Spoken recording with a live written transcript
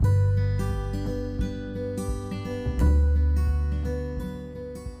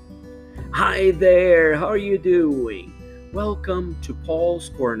Hi there, how are you doing? Welcome to Paul's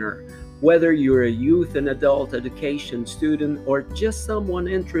Corner. Whether you're a youth and adult education student or just someone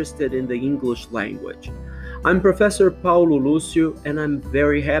interested in the English language, I'm Professor Paulo Lúcio, and I'm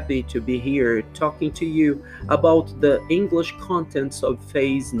very happy to be here talking to you about the English contents of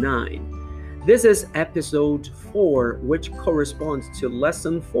Phase 9. This is Episode 4, which corresponds to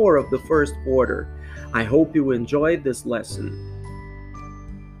Lesson 4 of the first quarter. I hope you enjoyed this lesson.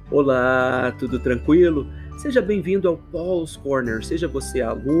 Olá, tudo tranquilo? Seja bem-vindo ao Paul's Corner, seja você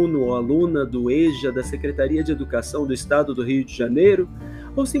aluno ou aluna do EJA da Secretaria de Educação do Estado do Rio de Janeiro,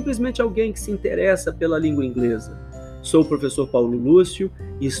 ou simplesmente alguém que se interessa pela língua inglesa. Sou o professor Paulo Lúcio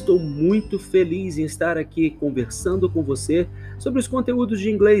e estou muito feliz em estar aqui conversando com você sobre os conteúdos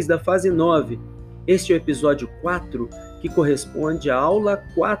de inglês da fase 9. Este é o episódio 4, que corresponde à aula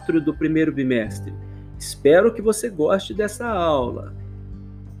 4 do primeiro bimestre. Espero que você goste dessa aula.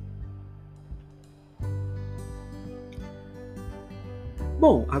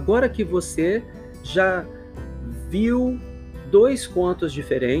 Bom, agora que você já viu 2 contos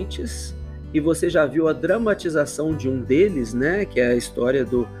diferentes e você já viu a dramatização de um deles, né, que é a história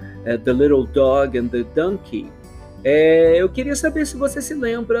do The Little Dog and the Donkey, eu queria saber se você se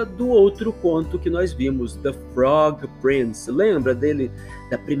lembra do outro conto que nós vimos, The Frog Prince. Lembra dele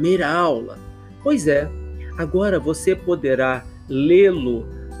da primeira aula? Pois é, agora você poderá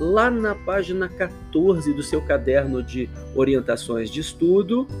lê-lo lá na página 14 do seu caderno de orientações de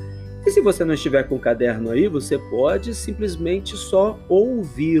estudo. E se você não estiver com o caderno aí, você pode simplesmente só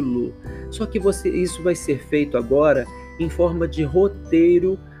ouvi-lo. Só que isso vai ser feito agora em forma de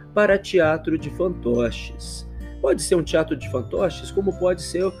roteiro para teatro de fantoches. Pode ser um teatro de fantoches, como pode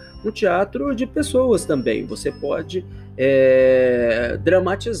ser um teatro de pessoas também. Você pode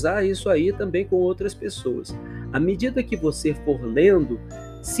dramatizar isso aí também com outras pessoas. À medida que você for lendo,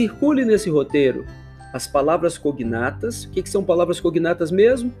 circule nesse roteiro as palavras cognatas. O que são palavras cognatas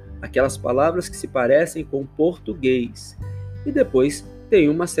mesmo? Aquelas palavras que se parecem com português. E depois tem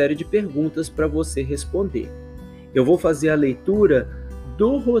uma série de perguntas para você responder. Eu vou fazer a leitura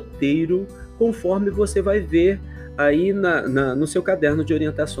do roteiro conforme você vai ver aí no seu caderno de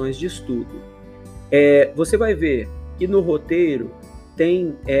orientações de estudo. Você vai ver que no roteiro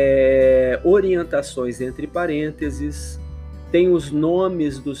tem orientações entre parênteses, tem os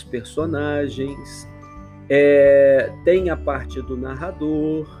nomes dos personagens, tem a parte do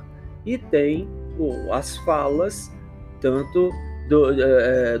narrador e tem as falas, tanto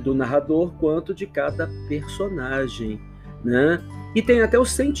do narrador quanto de cada personagem, né? E tem até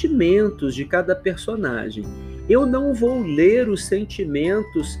os sentimentos de cada personagem. Eu não vou ler os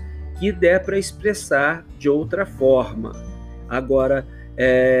sentimentos que der para expressar de outra forma. Agora,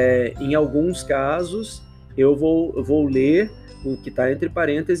 em alguns casos, eu vou ler o que está entre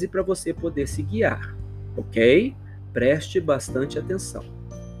parênteses para você poder se guiar, ok? Preste bastante atenção.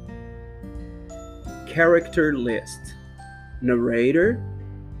 Character list: narrator,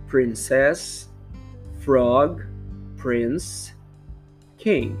 princess, frog, prince,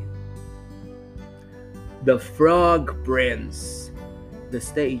 king. The Frog Prince. The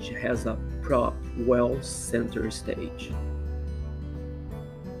stage has a prop well center stage.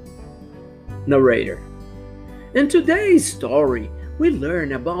 Narrator: in today's story, we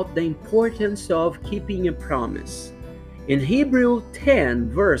learn about the importance of keeping a promise. In Hebrews 10,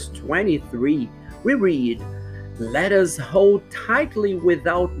 verse 23, we read, "Let us hold tightly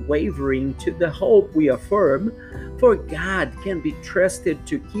without wavering to the hope we affirm, for God can be trusted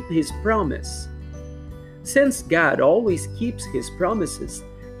to keep His promise." Since God always keeps His promises,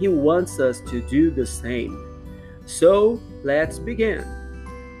 He wants us to do the same. So, let's begin.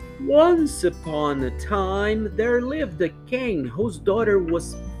 Once upon a time, there lived a king whose daughter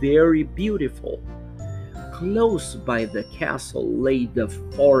was very beautiful. Close by the castle lay the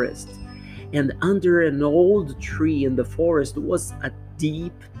forest, and under an old tree in the forest was a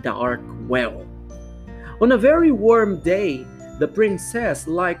deep, dark well. On a very warm day, the princess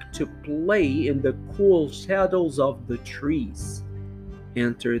liked to play in the cool shadows of the trees.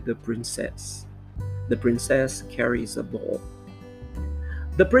 Enter the princess. The princess carries a ball.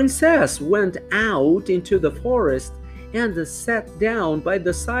 The princess went out into the forest and sat down by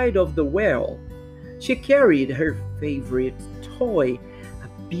the side of the well. She carried her favorite toy,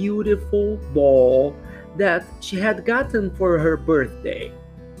 a beautiful ball that she had gotten for her birthday.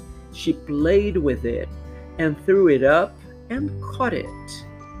 She played with it and threw it up and caught it.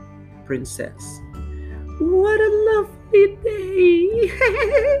 Princess: what a lovely day!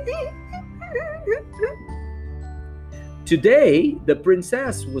 Today, the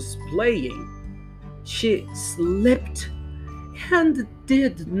princess was playing. She slipped and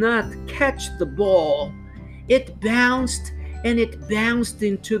did not catch the ball. It bounced and it bounced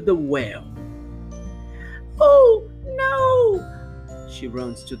into the well. "Oh, no!" She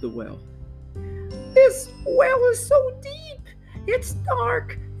runs to the well. "This well is so deep. It's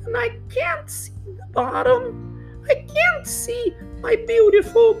dark and I can't see the bottom. I can't see my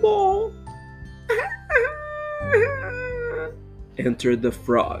beautiful ball." Entered the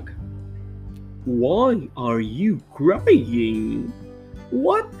frog. "Why are you crying?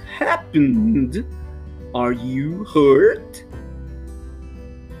 What happened? Are you hurt?"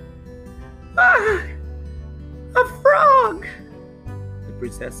 "Ah, a frog!" The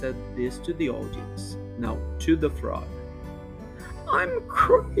princess said this to the audience. Now to the frog. "I'm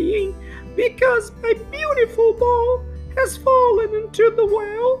crying because my beautiful ball has fallen into the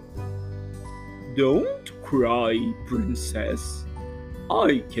well." "Don't cry, princess.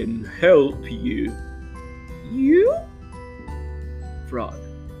 I can help you." "You?" Frog.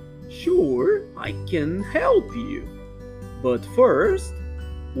 "Sure, I can help you. But first,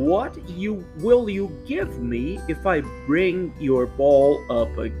 what will you give me if I bring your ball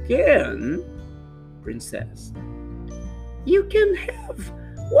up again?" Princess. "You can have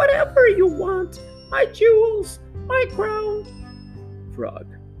whatever you want. My jewels, my crown." Frog.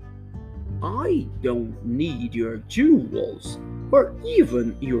 "I don't need your jewels or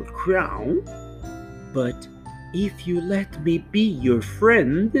even your crown. But if you let me be your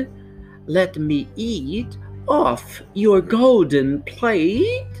friend, let me eat off your golden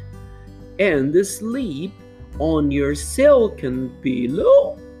plate and sleep on your silken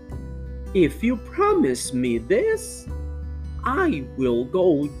pillow. If you promise me this, I will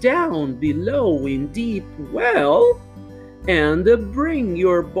go down below in deep well and bring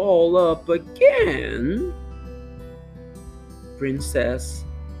your ball up again." Princess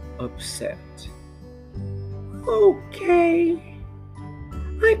upset. "Okay,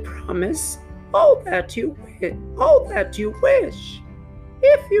 I promise all that you wish.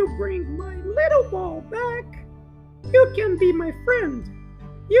 If you bring my little ball back, you can be my friend.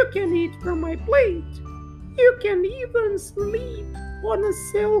 You can eat from my plate. You can even sleep on a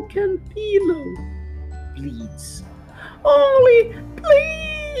silken pillow. Please, only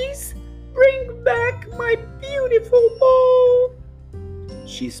please bring back my beautiful ball."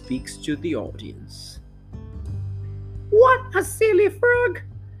 She speaks to the audience. "What a silly frog!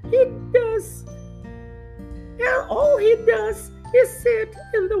 All he does is sit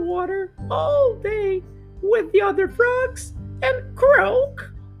in the water all day with the other frogs and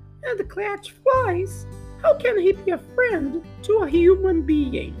croak and catch flies. How can he be a friend to a human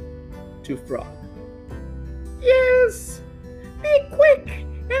being?" To Frog. "Yes, be quick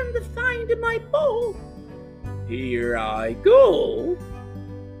and find my ball." "Here I go."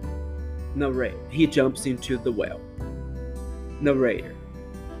 He jumps into the well. Narrator.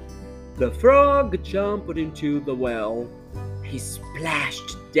 The frog jumped into the well. He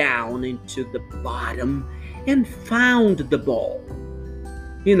splashed down into the bottom and found the ball.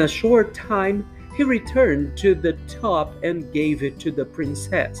 In a short time, he returned to the top and gave it to the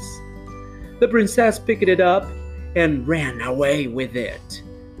princess. The princess picked it up and ran away with it.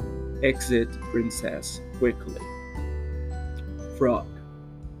 Exit princess quickly. Frog.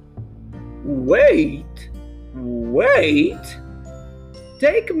 Wait!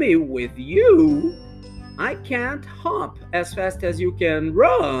 Take me with you. I can't hop as fast as you can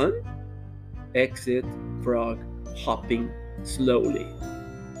run." Exit frog hopping slowly.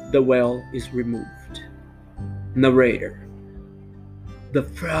 The well is removed. Narrator. The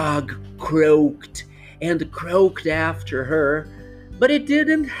frog croaked and croaked after her, but it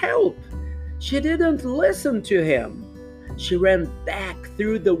didn't help. She didn't listen to him. She ran back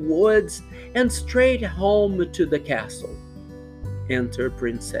through the woods and straight home to the castle. Enter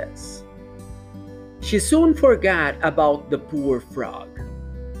princess. She soon forgot about the poor frog.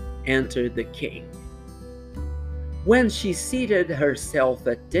 Enter the king. When she seated herself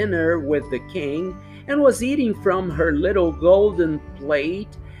at dinner with the king and was eating from her little golden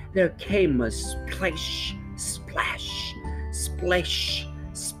plate, there came a splash, splash, splash,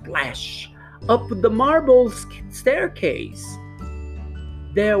 splash up the marble staircase.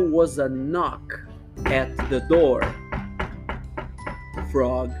 There was a knock at the door.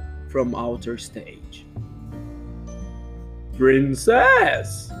 Frog from outer stage.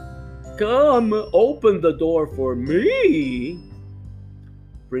 "Princess, come open the door for me."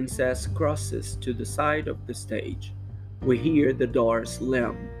 Princess crosses to the side of the stage. We hear the door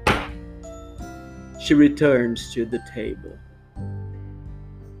slam. She returns to the table.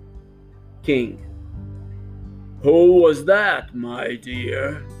 King. "Who was that, my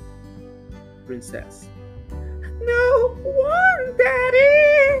dear?" Princess. "No, You won,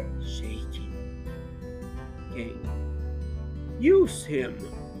 Daddy! Shaking. King. You seem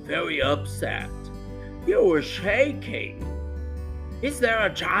very upset. You were shaking. Is there a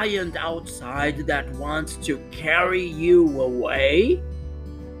giant outside that wants to carry you away?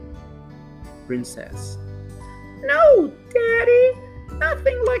 Princess. No, Daddy,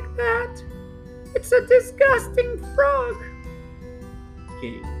 nothing like that. It's a disgusting frog.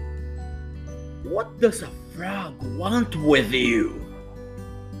 King. What does a frog want with you?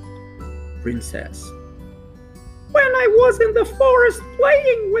 Princess. When I was in the forest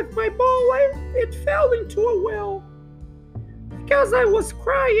playing with my ball, it fell into a well. Because I was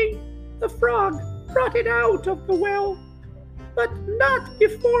crying, the frog brought it out of the well, but not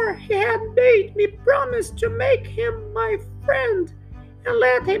before he had made me promise to make him my friend and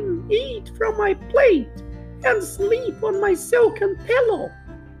let him eat from my plate and sleep on my silken pillow.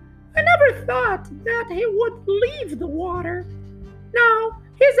 I never thought that he would leave the water. Now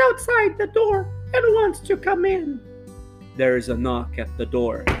he's outside the door and wants to come in. There is a knock at the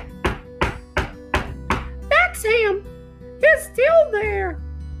door. That's him! He's still there!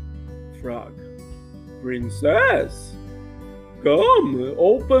 Frog. Princess, come,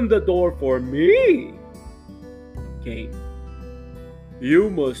 open the door for me. King. You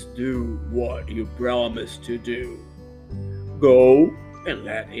must do what you promised to do. Go and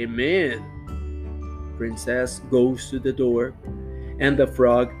let him in. Princess goes to the door, and the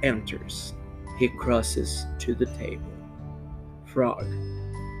frog enters. He crosses to the table. Frog.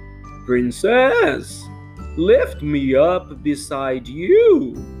 Princess, lift me up beside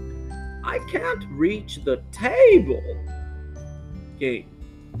you. I can't reach the table. King.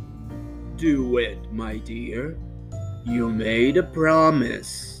 Do it, my dear. You made a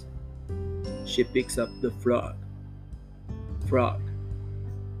promise. She picks up the frog. Frog.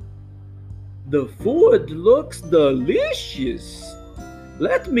 The food looks delicious.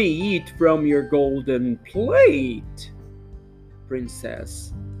 Let me eat from your golden plate.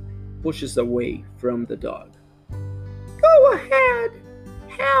 Princess pushes away from the dog. Go ahead.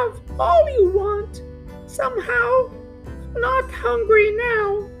 Have all you want. Somehow, I'm not hungry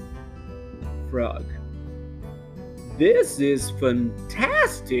now. Frog. This is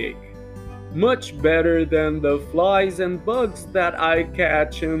fantastic. Much better than the flies and bugs that I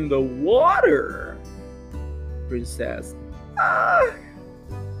catch in the water. Princess. Ah.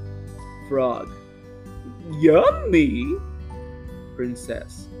 Frog. Yummy.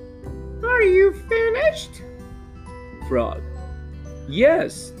 Princess. Are you finished? Frog.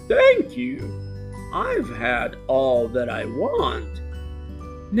 Yes, thank you. I've had all that I want.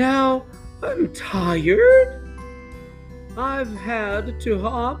 Now I'm tired. I've had to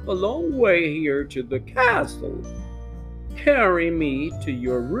hop a long way here to the castle. Carry me to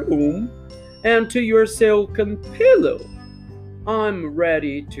your room and to your silken pillow. I'm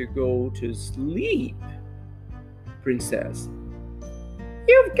ready to go to sleep. Princess.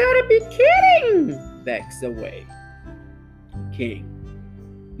 You've got to be kidding! Backs away. King.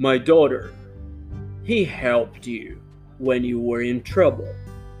 My daughter, he helped you when you were in trouble.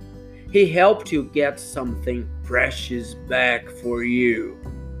 He helped you get something precious back for you.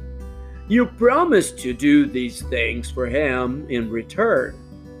 You promised to do these things for him in return,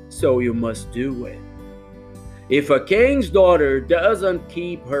 so you must do it. If a king's daughter doesn't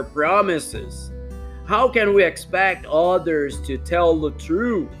keep her promises, how can we expect others to tell the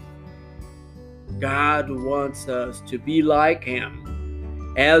truth? God wants us to be like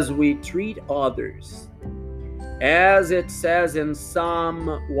him as we treat others. As it says in Psalm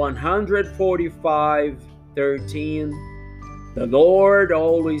 145:13, the Lord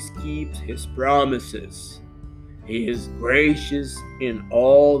always keeps his promises. He is gracious in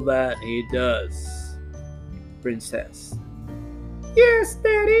all that he does. Princess. Yes,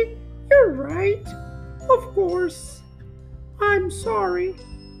 Daddy, you're right. Of course. I'm sorry.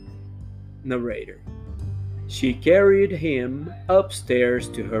 Narrator. She carried him upstairs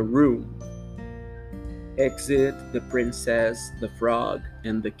to her room. Exit the princess, the frog,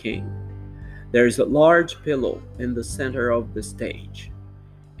 and the king. There is a large pillow in the center of the stage.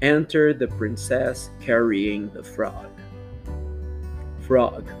 Enter the princess carrying the frog.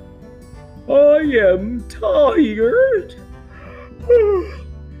 Frog. I am tired.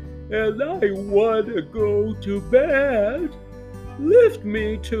 And I want to go to bed. Lift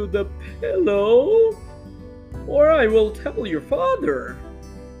me to the pillow, or I will tell your father.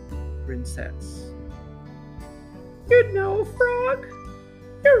 Princess. You know, Frog,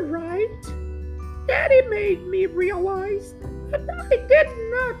 you're right. Daddy made me realize that I did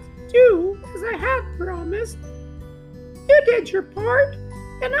not do as I had promised. You did your part,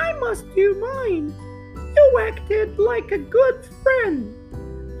 and I must do mine. You acted like a good friend.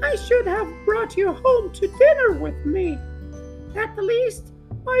 I should have brought you home to dinner with me. At least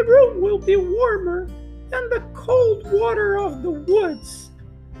my room will be warmer than the cold water of the woods.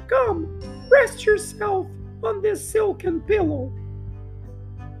 Come, rest yourself on this silken pillow.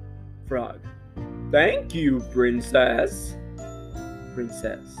 Frog. Thank you, Princess.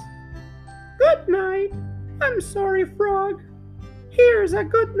 Princess. Good night. I'm sorry, Frog. Here's a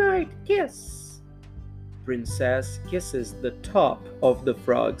good night kiss. Princess kisses the top of the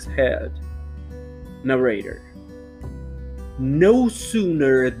frog's head. Narrator. No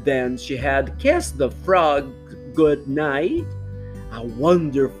sooner than she had kissed the frog good night, a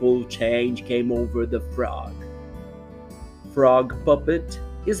wonderful change came over the frog. Frog puppet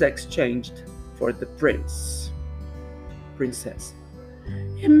is exchanged for the prince. Princess.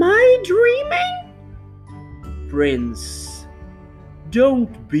 Am I dreaming? Prince.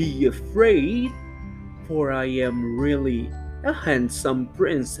 Don't be afraid, for I am really a handsome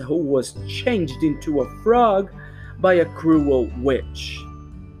prince who was changed into a frog by a cruel witch.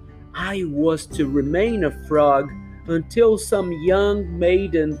 I was to remain a frog until some young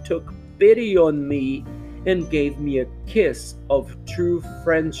maiden took pity on me and gave me a kiss of true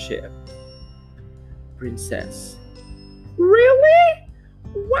friendship. Princess. Really?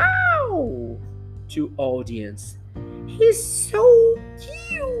 Wow! To audience. He's so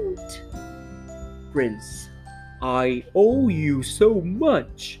cute. Prince. I owe you so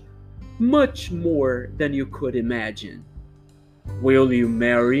much. Much more than you could imagine. Will you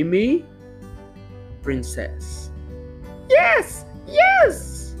marry me? Princess. Yes,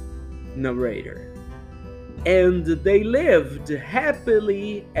 yes! Narrator. And they lived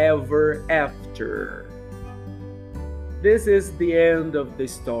happily ever after. This is the end of the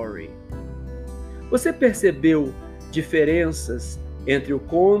story. Você percebeu diferenças entre o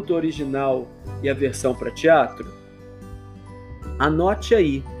conto original e a versão para teatro? Anote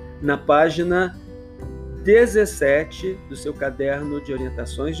aí na página 17 do seu caderno de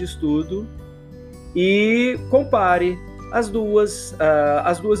orientações de estudo e compare as duas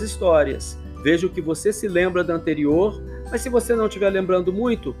histórias. Veja o que você se lembra da anterior, mas se você não estiver lembrando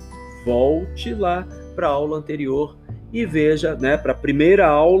muito, volte lá para a aula anterior e veja, para a primeira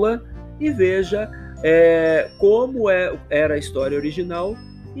aula, e veja como era a história original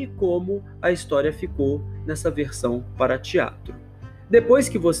e como a história ficou nessa versão para teatro. Depois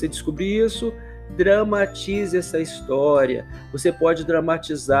que você descobrir isso, dramatize essa história. Você pode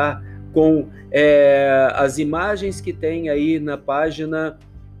dramatizar com as imagens que tem aí na página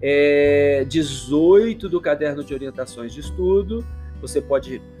 18 do caderno de orientações de estudo. Você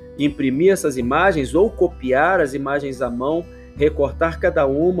pode imprimir essas imagens ou copiar as imagens à mão, recortar cada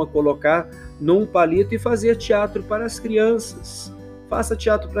uma, colocar num palito e fazer teatro para as crianças. Faça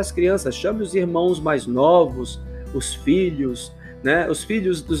teatro para as crianças, chame os irmãos mais novos, os filhos, os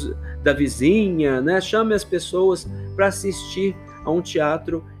filhos da vizinha, chame as pessoas para assistir a um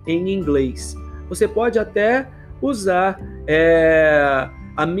teatro em inglês. Você pode até usar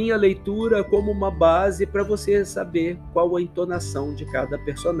a minha leitura como uma base para você saber qual a entonação de cada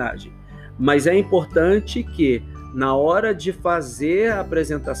personagem. Mas é importante que, na hora de fazer a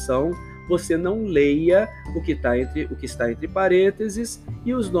apresentação, você não leia o que está entre parênteses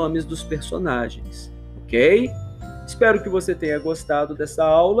e os nomes dos personagens, ok? Espero que você tenha gostado dessa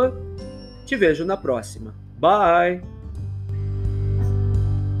aula. Te vejo na próxima. Bye!